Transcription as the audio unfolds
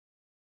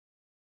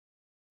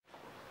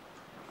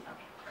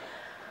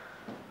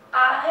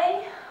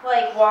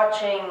like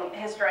watching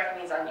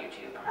hysterectomies on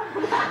YouTube.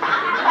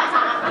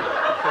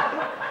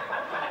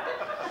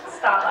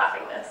 Stop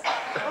laughing this.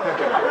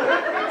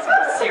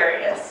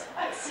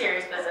 It's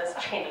serious business,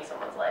 changing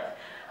someone's life.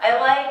 I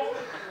like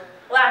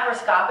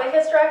laparoscopic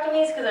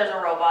hysterectomies because there's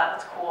a robot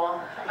that's cool.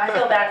 I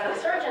feel bad for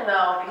the surgeon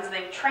though because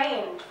they've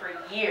trained for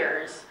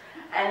years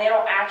and they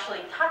don't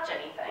actually touch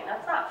anything.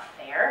 That's not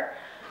fair.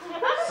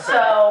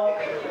 So,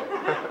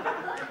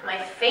 my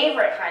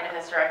favorite kind of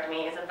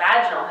hysterectomy is a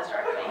vaginal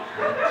hysterectomy.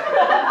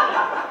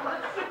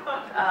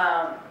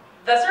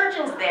 The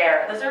surgeon's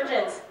there. The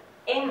surgeon's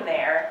in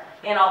there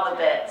in all the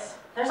bits.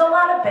 There's a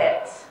lot of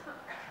bits.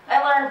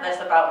 I learned this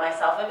about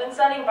myself. I've been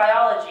studying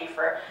biology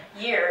for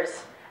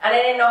years, and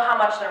I didn't know how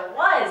much there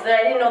was.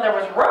 I didn't know there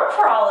was room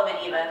for all of it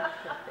even.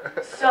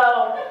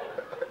 So,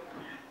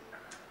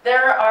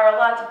 there are a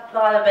lot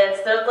of bits.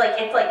 It's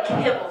like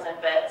kibbles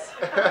and bits.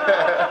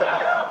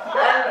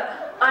 And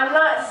I'm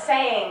not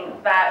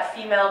saying that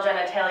female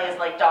genitalia is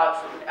like dog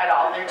food at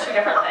all. They're two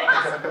different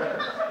things.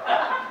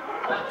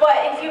 But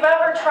if you've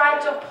ever tried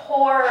to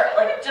pour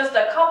like just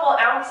a couple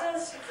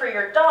ounces for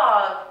your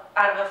dog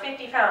out of a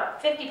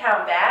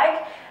 50-pound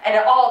bag, and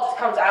it all just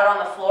comes out on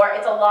the floor,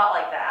 it's a lot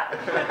like that.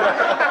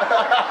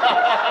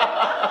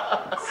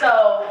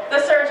 So the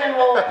surgeon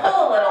will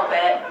pull a little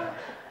bit,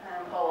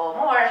 and pull a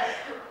little more,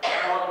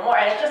 and a little more,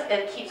 and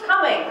it keeps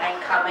coming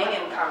and coming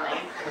and coming.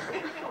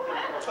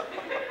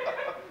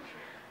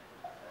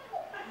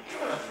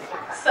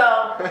 So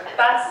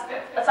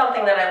that's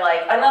something that I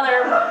like.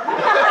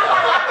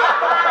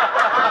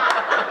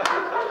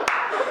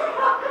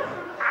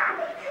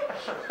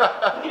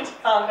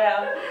 Calm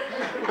down.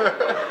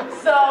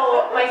 So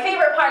my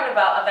favorite part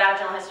about a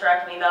vaginal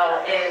hysterectomy,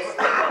 though, is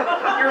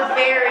you're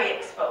very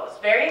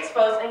exposed,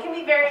 and it can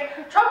be very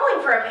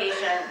troubling for a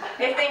patient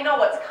if they know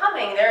what's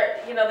coming.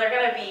 They're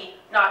going to be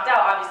knocked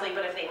out, obviously,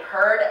 but if they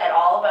heard at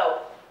all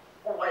about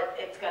what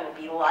it's going to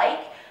be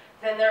like,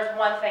 then there's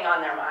one thing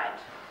on their mind.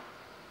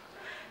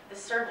 The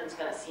surgeon's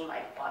going to see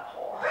my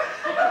butthole.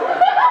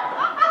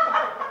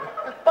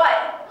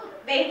 But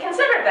they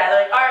considered that.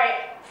 They're like, all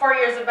right, 4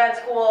 years of med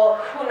school,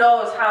 who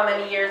knows how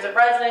many years of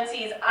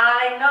residencies.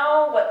 I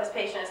know what this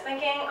patient is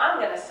thinking. I'm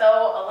going to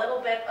sew a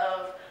little bit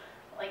of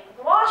like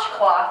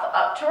washcloth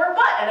up to her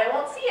butt, and I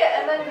won't see it,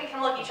 and then we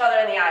can look each other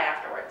in the eye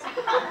afterwards.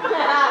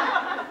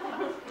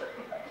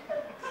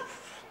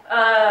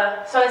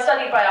 So I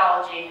studied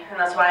biology, and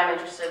that's why I'm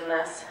interested in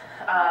this.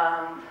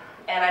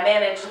 And I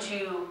managed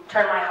to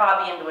turn my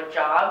hobby into a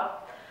job.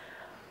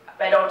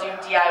 I don't do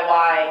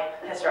DIY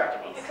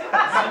hysterectomies.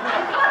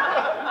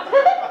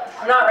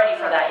 I'm not ready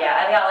for that yet.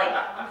 I've got like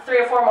 3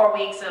 or 4 more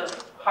weeks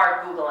of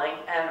hard Googling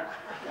and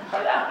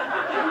do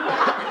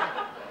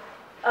that.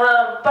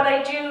 But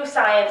I do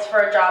science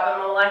for a job.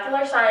 I'm a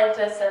molecular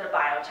scientist at a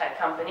biotech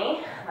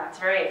company. And that's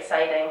very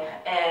exciting.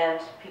 And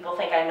people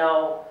think I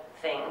know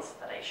things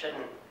that I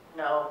shouldn't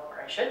know,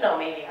 or I should know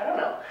maybe, I don't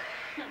know.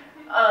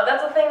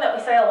 That's a thing that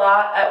we say a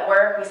lot at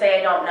work. We say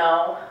I don't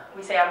know.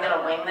 We say I'm going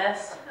to wing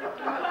this.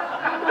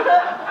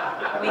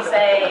 We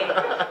say,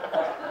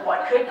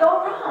 what could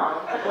go wrong?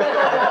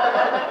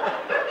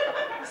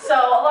 So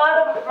a lot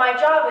of my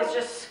job is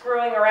just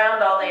screwing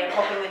around all day and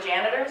hoping the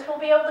janitors will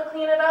be able to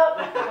clean it up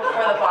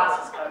before the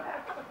bosses come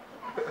back.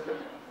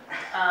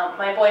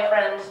 My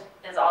boyfriend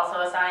is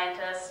also a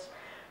scientist.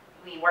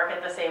 We work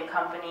at the same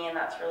company, and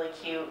that's really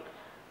cute.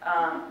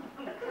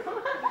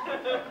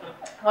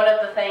 One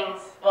of the things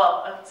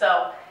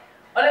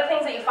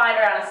that you find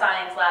around a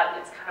science lab,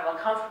 and it's kind of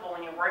uncomfortable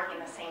when you're working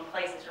in the same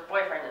place as your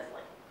boyfriend is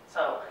like.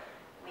 So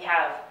we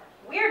have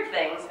weird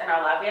things in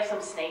our lab. We have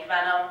some snake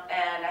venom,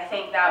 and I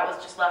think that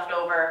was just left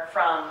over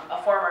from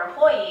a former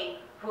employee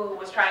who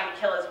was trying to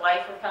kill his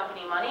wife with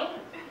company money.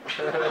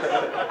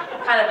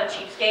 Kind of a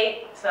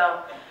cheapskate,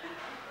 so,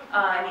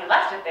 and he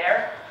left it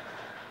there.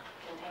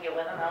 Didn't take it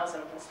with him, that was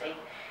a mistake.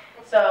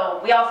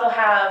 So we also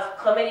have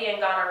chlamydia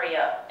and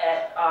gonorrhea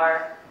at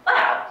our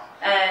lab,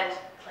 and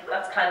like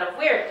that's kind of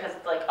weird because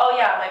like, oh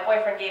yeah, my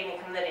boyfriend gave me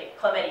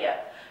chlamydia.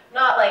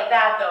 Not like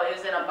that though. It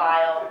was in a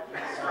vial,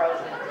 it's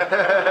frozen.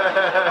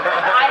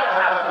 I don't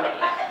have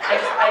chlamydia. I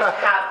just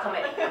have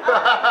chlamydia.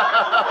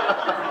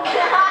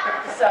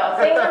 So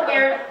things are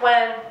weird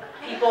when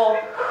people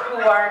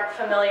who aren't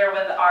familiar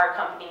with our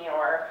company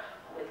or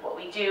with what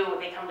we do,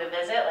 they come to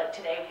visit. Like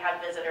today we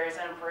had visitors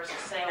and we're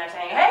just sitting there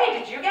saying, hey,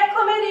 did you get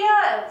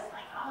chlamydia? And it's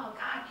like, oh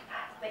God, you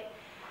guys,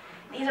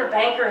 these are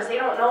bankers. They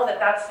don't know that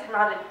that's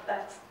not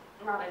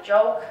a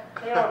joke.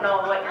 They don't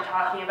know what you're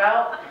talking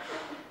about.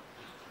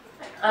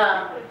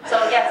 So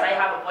yes, I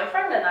have a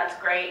boyfriend and that's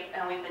great.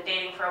 And we've been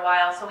dating for a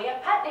while. So we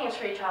have pet names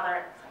for each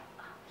other. It's like,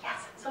 oh,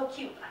 yes, it's so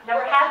cute. I've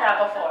never had that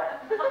before.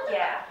 Fuck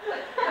yeah.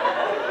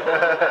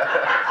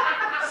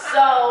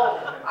 So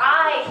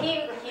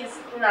he's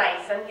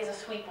nice and he's a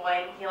sweet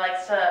boy. He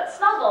likes to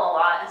snuggle a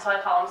lot, and so I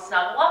call him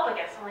Snuggle Up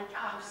again. So I'm like,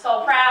 oh, I'm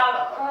so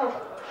proud.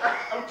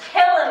 I'm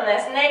killing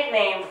this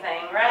nickname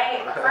thing,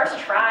 right? First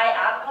try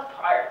out of the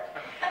park.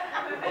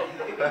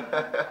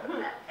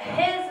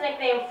 His nickname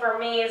nickname for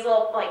me, his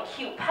little like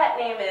cute pet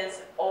name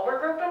is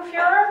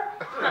Obergruppenführer.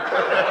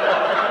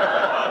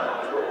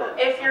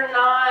 If you're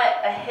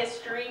not a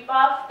history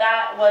buff,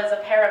 that was a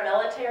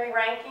paramilitary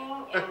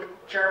ranking in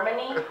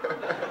Germany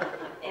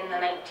in the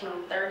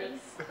 1930s.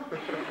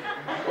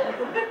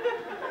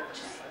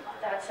 Just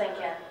let that sink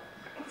in.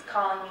 It's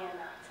calling me a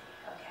Nazi.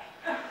 Okay.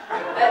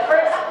 At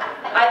first,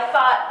 I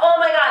thought, oh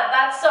my god,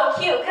 that's so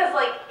cute, because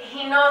like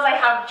he knows I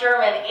have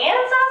German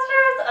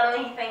ancestors,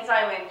 and he thinks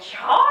I'm in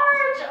charge.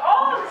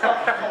 Oh, I'm so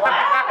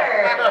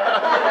flattered.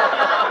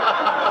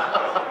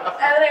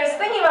 And then I was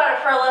thinking about it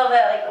for a little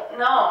bit, like,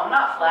 no, I'm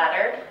not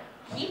flattered.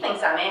 He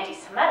thinks I'm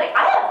anti-Semitic.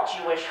 I have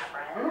Jewish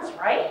friends,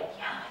 right?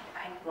 Yeah,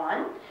 I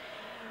won.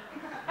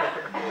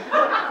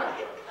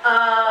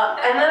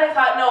 And then I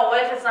thought, no,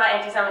 what if it's not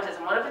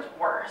anti-Semitism? What if it's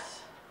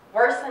worse?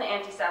 Worse than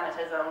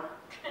anti-Semitism.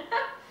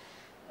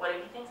 What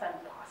if he thinks I'm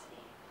bossy?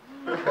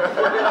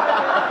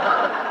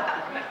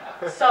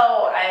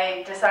 So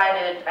I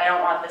decided I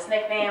don't want this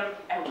nickname.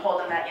 I haven't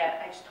told him that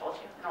yet. I just told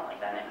you. I don't like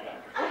that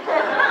nickname.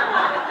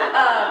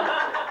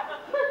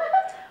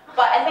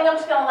 But I think I'm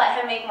just going to let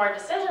him make more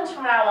decisions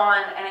from now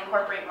on and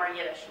incorporate more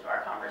Yiddish into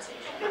our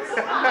conversations.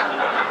 So,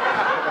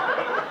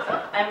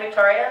 I'm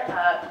Victoria.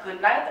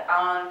 Good night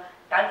on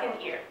Danken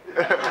Ear.